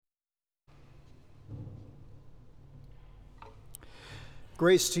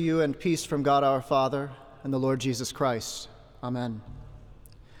Grace to you and peace from God our Father and the Lord Jesus Christ. Amen.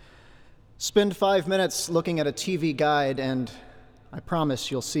 Spend 5 minutes looking at a TV guide and I promise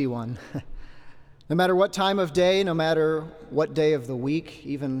you'll see one. No matter what time of day, no matter what day of the week,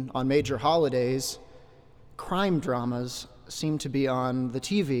 even on major holidays, crime dramas seem to be on the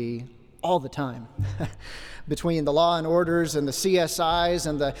TV all the time. Between the Law and Orders and the CSIs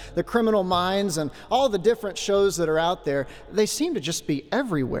and the Criminal Minds and all the different shows that are out there, they seem to just be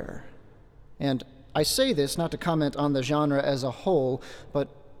everywhere. And I say this not to comment on the genre as a whole, but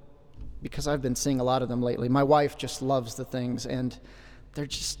because I've been seeing a lot of them lately. My wife just loves the things, and they're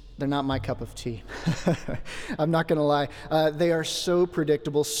not my cup of tea. I'm not going to lie. They are so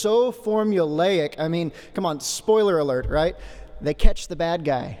predictable, so formulaic. I mean, come on, spoiler alert, right? They catch the bad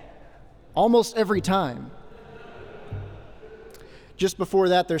guy almost every time. Just before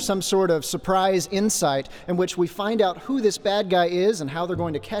that, there's some sort of surprise insight in which we find out who this bad guy is and how they're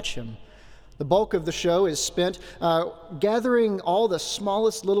going to catch him. The bulk of the show is spent gathering all the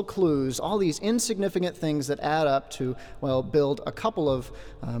smallest little clues, all these insignificant things that add up to, build a couple of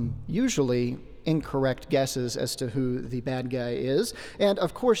usually incorrect guesses as to who the bad guy is. And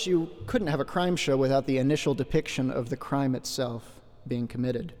of course, you couldn't have a crime show without the initial depiction of the crime itself being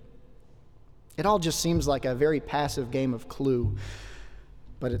committed. It all just seems like a very passive game of Clue,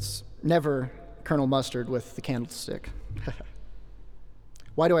 but it's never Colonel Mustard with the candlestick.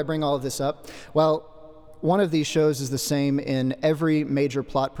 Why do I bring all of this up? Well, one of these shows is the same in every major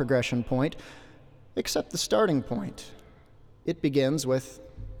plot progression point, except the starting point. It begins with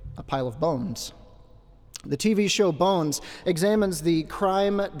a pile of bones. The TV show Bones examines the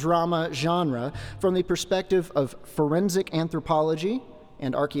crime drama genre from the perspective of forensic anthropology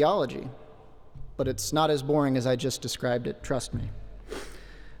and archaeology. But it's not as boring as I just described it, trust me.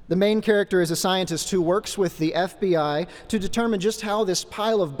 The main character is a scientist who works with the FBI to determine just how this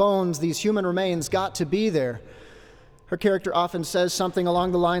pile of bones, these human remains, got to be there. Her character often says something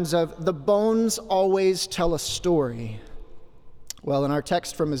along the lines of, "The bones always tell a story." Well, in our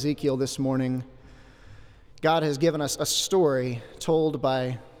text from Ezekiel this morning, God has given us a story told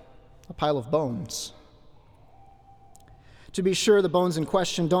by a pile of bones. To be sure, the bones in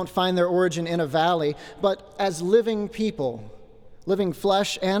question don't find their origin in a valley, but as living people, living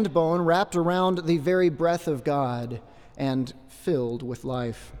flesh and bone wrapped around the very breath of God and filled with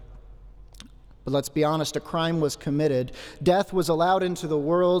life. But let's be honest, a crime was committed. Death was allowed into the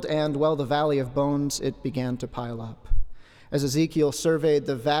world, and, the valley of bones, it began to pile up. As Ezekiel surveyed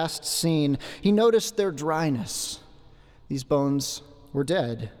the vast scene, he noticed their dryness. These bones were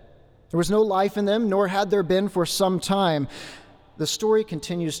dead. There was no life in them, nor had there been for some time. The story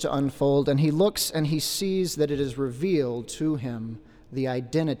continues to unfold, and he looks and he sees that it is revealed to him the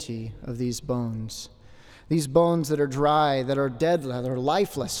identity of these bones. These bones that are dry, that are dead, that are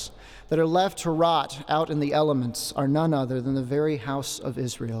lifeless, that are left to rot out in the elements are none other than the very house of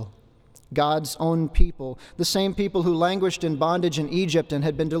Israel. God's own people, the same people who languished in bondage in Egypt and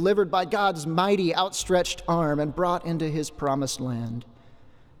had been delivered by God's mighty outstretched arm and brought into his promised land.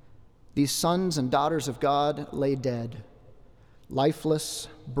 These sons and daughters of God lay dead, lifeless,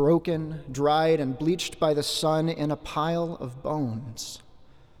 broken, dried, and bleached by the sun in a pile of bones.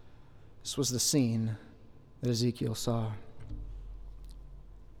 This was the scene that Ezekiel saw.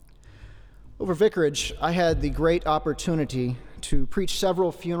 Over Vicarage, I had the great opportunity to preach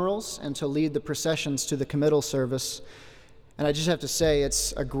several funerals and to lead the processions to the committal service. And I just have to say,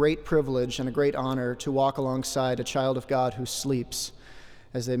 it's a great privilege and a great honor to walk alongside a child of God who sleeps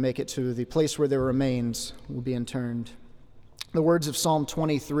as they make it to the place where their remains will be interned. The words of Psalm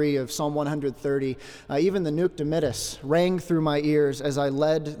 23, of Psalm 130, even the Nunc Dimittis rang through my ears as I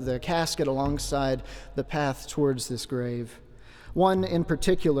led the casket alongside the path towards this grave. One in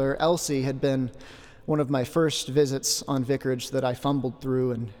particular, Elsie, had been one of my first visits on Vicarage that I fumbled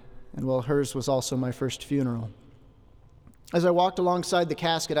through, and hers was also my first funeral. As I walked alongside the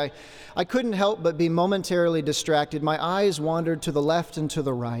casket, I couldn't help but be momentarily distracted. My eyes wandered to the left and to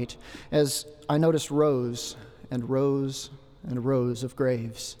the right as I noticed rows and rows and rows of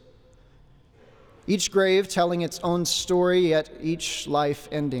graves. Each grave telling its own story, yet each life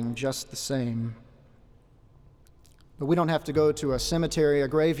ending just the same. But we don't have to go to a cemetery, a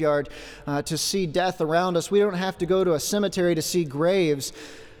graveyard, to see death around us. We don't have to go to a cemetery to see graves.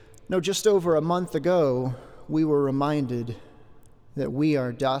 No, just over a month ago, we were reminded that we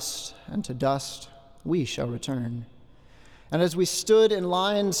are dust, and to dust we shall return. And as we stood in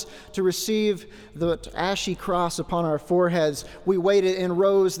lines to receive the ashy cross upon our foreheads, we waited in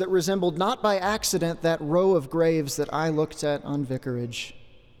rows that resembled, not by accident, that row of graves that I looked at on Vicarage.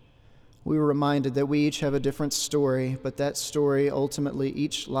 we were reminded that we each have a different story, but that story, ultimately,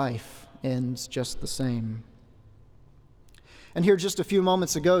 each life ends just the same. And here just a few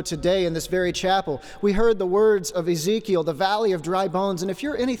moments ago today in this very chapel, we heard the words of Ezekiel, the valley of dry bones. And if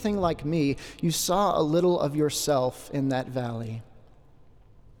you're anything like me, you saw a little of yourself in that valley.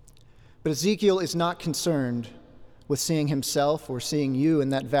 But Ezekiel is not concerned with seeing himself or seeing you in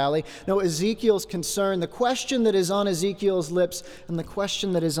that valley. No, Ezekiel's concern, the question that is on Ezekiel's lips and the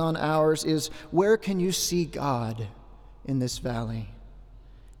question that is on ours is, where can you see God in this valley?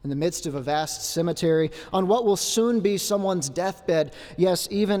 In the midst of a vast cemetery, on what will soon be someone's deathbed, yes,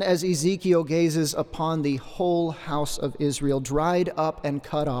 even as Ezekiel gazes upon the whole house of Israel, dried up and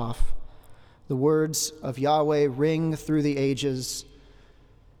cut off, the words of Yahweh ring through the ages,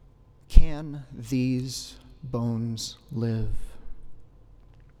 can these bones live?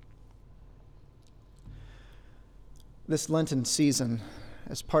 This Lenten season,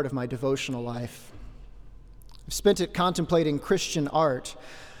 as part of my devotional life, I've spent it contemplating Christian art,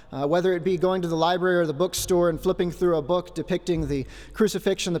 whether it be going to the library or the bookstore and flipping through a book depicting the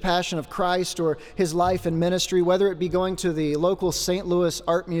crucifixion, the passion of Christ, or his life and ministry, whether it be going to the local St. Louis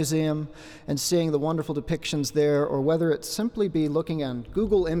Art Museum and seeing the wonderful depictions there, or whether it simply be looking on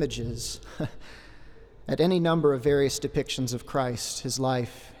Google Images at any number of various depictions of Christ, his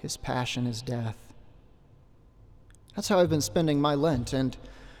life, his passion, his death. That's how I've been spending my Lent. And,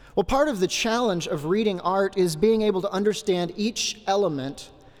 well, part of the challenge of reading art is being able to understand each element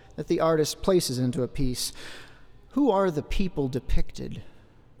that the artist places into a piece. Who are the people depicted?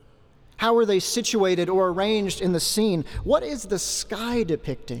 How are they situated or arranged in the scene? What is the sky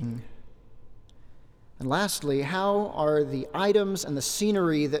depicting? And lastly, how are the items and the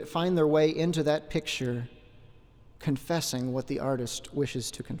scenery that find their way into that picture confessing what the artist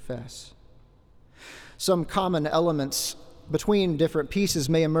wishes to confess? Some common elements between different pieces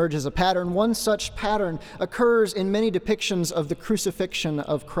may emerge as a pattern. One such pattern occurs in many depictions of the crucifixion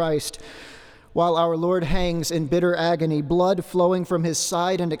of Christ. While our Lord hangs in bitter agony, blood flowing from his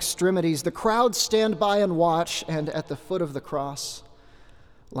side and extremities, the crowd stand by and watch, and at the foot of the cross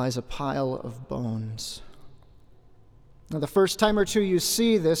lies a pile of bones. Now, the first time or two you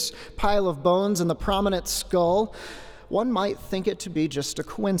see this pile of bones and the prominent skull, one might think it to be just a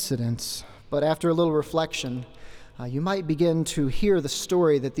coincidence. But after a little reflection, you might begin to hear the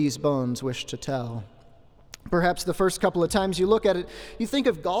story that these bones wish to tell. Perhaps the first couple of times you look at it, you think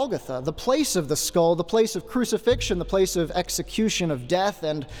of Golgotha, the place of the skull, the place of crucifixion, the place of execution, of death,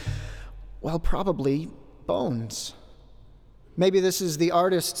 and, well, probably bones. Maybe this is the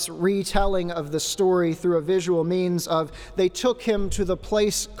artist's retelling of the story through a visual means of they took him to the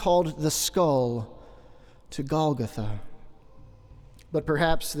place called the skull, to Golgotha. But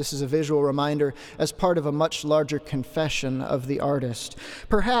perhaps this is a visual reminder as part of a much larger confession of the artist.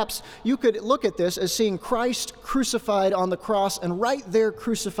 Perhaps you could look at this as seeing Christ crucified on the cross, and right there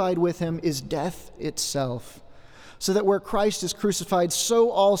crucified with him is death itself. So that where Christ is crucified, so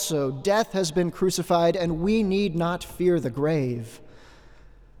also death has been crucified, and we need not fear the grave.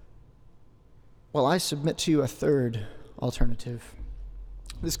 Well, I submit to you a third alternative.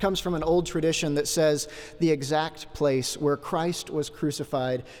 This comes from an old tradition that says the exact place where Christ was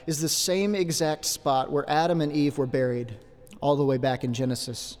crucified is the same exact spot where Adam and Eve were buried, all the way back in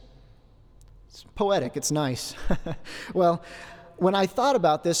Genesis. It's poetic, it's nice. Well, when I thought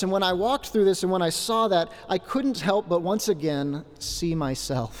about this and when I walked through this and when I saw that, I couldn't help but once again see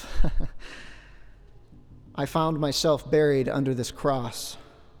myself. I found myself buried under this cross,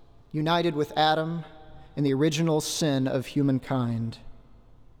 united with Adam in the original sin of humankind.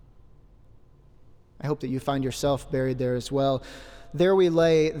 I hope that you find yourself buried there as well. There we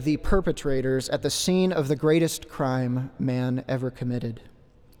lay, the perpetrators, at the scene of the greatest crime man ever committed,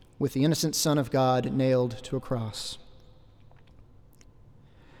 with the innocent Son of God nailed to a cross.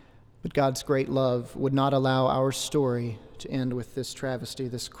 But God's great love would not allow our story to end with this travesty,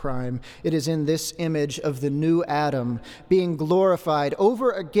 this crime. It is in this image of the new Adam being glorified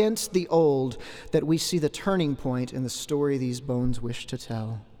over against the old that we see the turning point in the story these bones wish to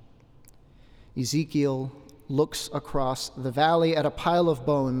tell. Ezekiel looks across the valley at a pile of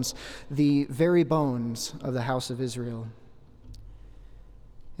bones, the very bones of the house of Israel.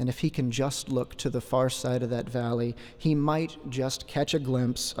 And if he can just look to the far side of that valley, he might just catch a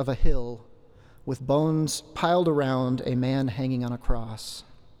glimpse of a hill with bones piled around a man hanging on a cross.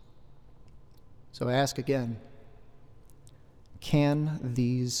 So I ask again, can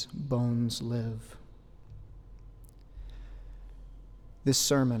these bones live? This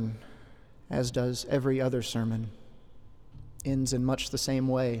sermon, as does every other sermon, ends in much the same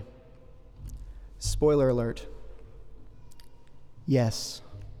way. Spoiler alert. Yes,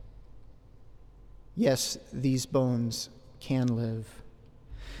 Yes, these bones can live.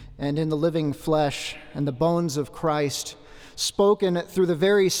 And in the living flesh and the bones of Christ, spoken through the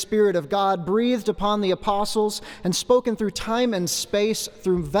very Spirit of God, breathed upon the apostles, and spoken through time and space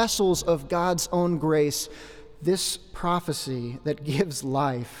through vessels of God's own grace, this prophecy that gives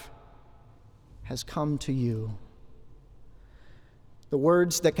life has come to you. The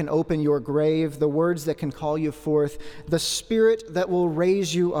words that can open your grave, the words that can call you forth, the Spirit that will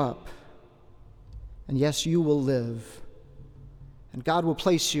raise you up. And yes, you will live. And God will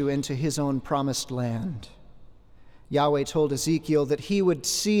place you into his own promised land. Yahweh told Ezekiel that he would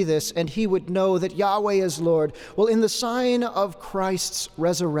see this and he would know that Yahweh is Lord. Well, in the sign of Christ's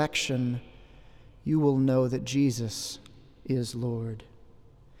resurrection, you will know that Jesus is Lord.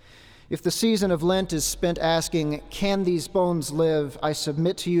 If the season of Lent is spent asking, can these bones live? I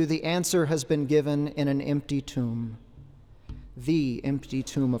submit to you the answer has been given in an empty tomb, the empty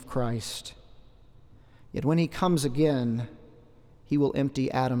tomb of Christ. Yet when he comes again, he will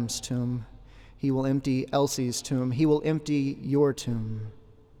empty Adam's tomb. He will empty Elsie's tomb. He will empty your tomb.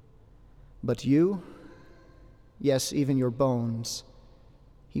 But you, yes, even your bones,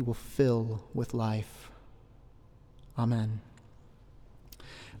 he will fill with life. Amen.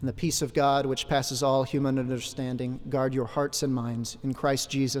 And the peace of God, which passes all human understanding, guard your hearts and minds in Christ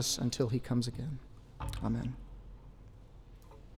Jesus until he comes again. Amen.